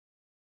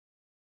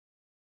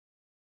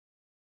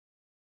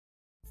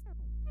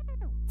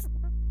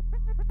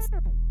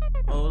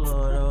Oh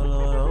Lord, oh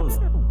Lord, oh Lord,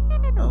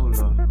 oh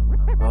Lord,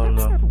 oh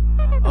Lord,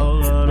 oh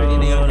Lord, Ready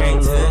nigga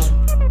can't touch me.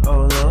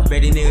 oh Lord,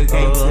 Ready nigga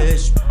can't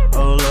touch me.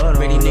 oh Lord,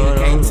 Ready nigga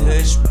can't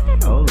touch me.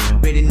 oh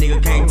Lord, Ready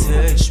nigga can't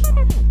touch me.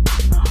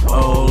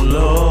 Oh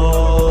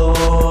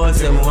Lord,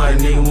 tell me why the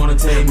nigga wanna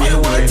take me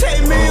away.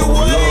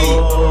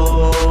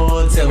 Oh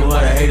Lord, tell me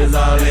why the haters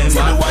all in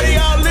my face.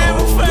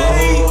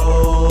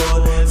 Oh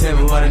Lord, tell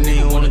me why the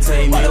nigga wanna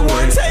take me away.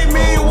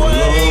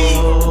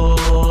 Oh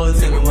Lord,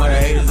 tell me why the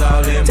haters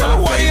all in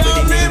my face.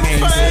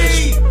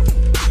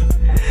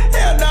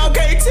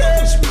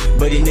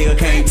 But these nigga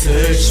can't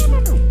touch me.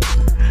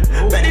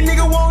 Bet these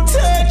nigga won't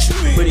touch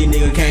me. But these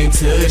nigga can't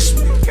touch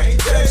me. Can't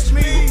touch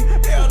me.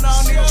 Hell no,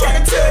 nigga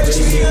can't touch But these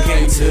me. nigga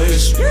can't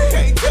touch me.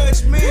 Can't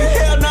touch me.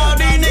 Hell no,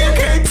 these niggas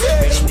can't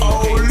touch me.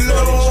 Oh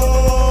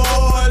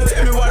Lord,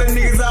 tell me why the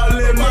niggas all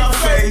in my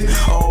face.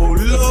 Oh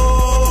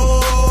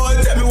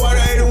Lord, tell me why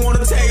the haters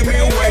wanna take me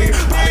away.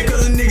 Probably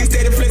cause the nigga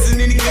steady flexing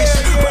in the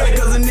kitchen. Probably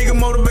cause the nigga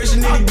motivation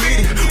in the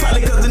gritty.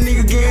 Probably cause the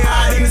nigga getting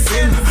hot in the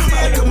center.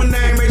 Probably cause my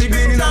name Magic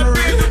Gritty on the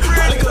real.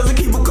 Probably cause I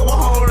keep a couple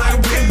hoes like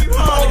a baby.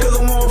 Probably cause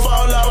I won't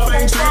fall off,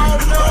 ain't tripping.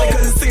 Probably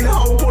cause I seen the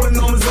hoe pulling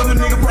on me. Some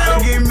nigga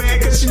probably get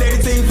mad cause she let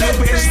it think flip.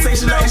 And she say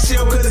she like the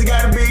shell cause it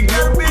got a big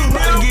grip.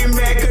 Probably get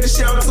mad cause the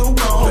shell too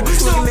cold.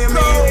 Looking at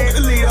me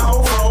and leave the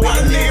whole floor. Why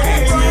the nigga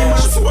hate me? I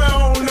swear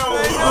I don't know.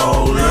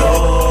 Oh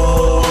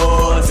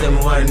Lord, tell me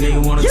why the nigga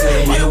wanna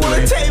take me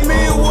away.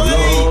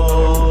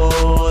 Oh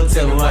Lord,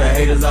 tell me why the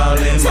haters all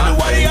in my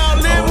face.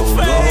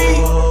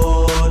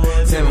 Oh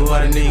Lord, tell me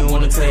why the nigga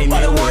wanna take me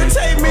away.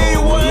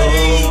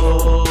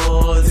 Oh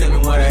Lord, tell me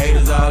why the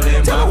haters all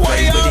in my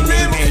face. But these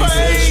niggas can't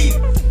touch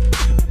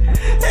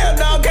me. Hell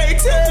no, can't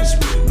touch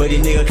me. But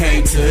these nigga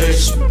can't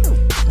touch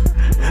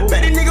me.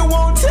 Bet these nigga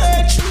won't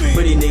touch me.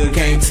 But these nigga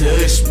can't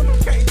touch me.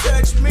 Can't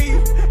touch me.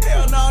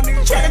 Hell no,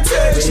 nigga can't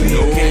touch But these me.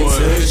 nigga can't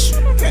touch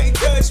me. Can't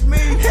touch me.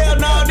 Hell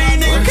no, these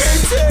niggas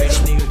can't touch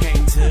Bitch, me. nigga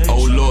can't touch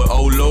Oh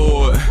me.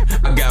 Lord,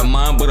 I got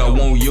mine, but I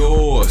want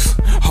yours.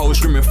 Hoes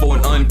screaming for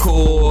an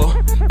encore,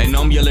 and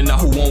I'm yelling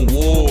out who want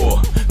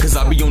war. Cause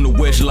I be on the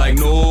west like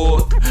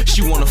North.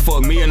 She wanna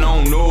fuck me and I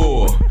don't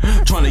know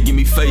her. Tryna give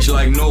me face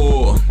like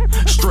Noah.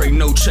 Straight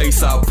no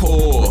chase, I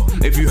pour.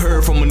 If you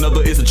heard from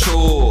another, it's a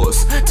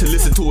chores to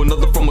listen to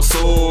another from a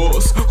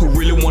source who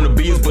really wanna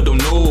be us but don't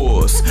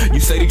know us.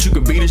 You say that you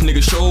can beat this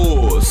nigga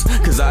shores,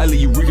 cause I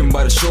leave you reeking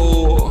by the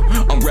shore.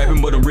 I'm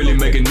rapping but I'm really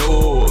making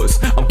noise.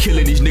 I'm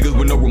killing these niggas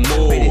with no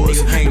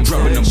remorse. I'm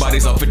dropping them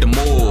bodies off at the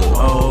mall.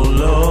 oh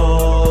Lord.